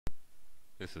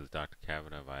This is Dr.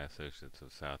 Kavanagh by Associates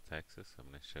of South Texas. I'm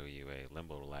going to show you a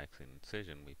limbal relaxing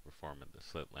incision we perform at the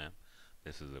Slit lamp.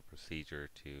 This is a procedure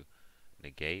to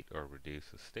negate or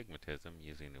reduce astigmatism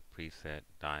using a preset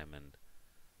diamond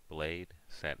blade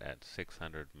set at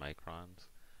 600 microns.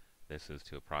 This is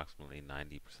to approximately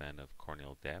 90% of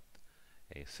corneal depth.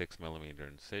 A 6 millimeter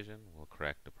incision will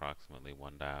correct approximately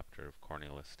 1 diopter of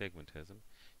corneal astigmatism.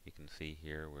 You can see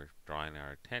here we're drawing our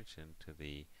attention to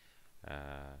the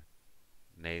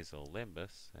nasal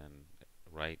limbus, and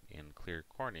right in clear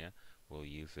cornea we'll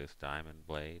use this diamond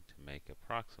blade to make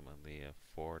approximately a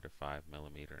 4 to 5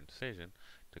 millimeter incision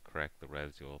to correct the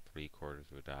residual 3/4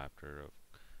 of a diopter of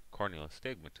corneal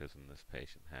astigmatism this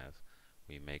patient has.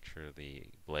 We make sure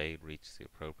the blade reaches the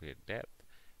appropriate depth,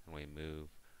 and we move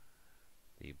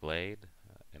the blade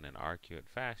in an arcuate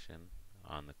fashion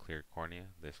on the clear cornea.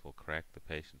 This will correct the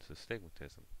patient's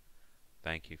astigmatism.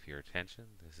 Thank you for your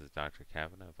attention. This is Dr.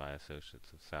 Kavanagh by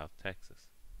Associates of South Texas.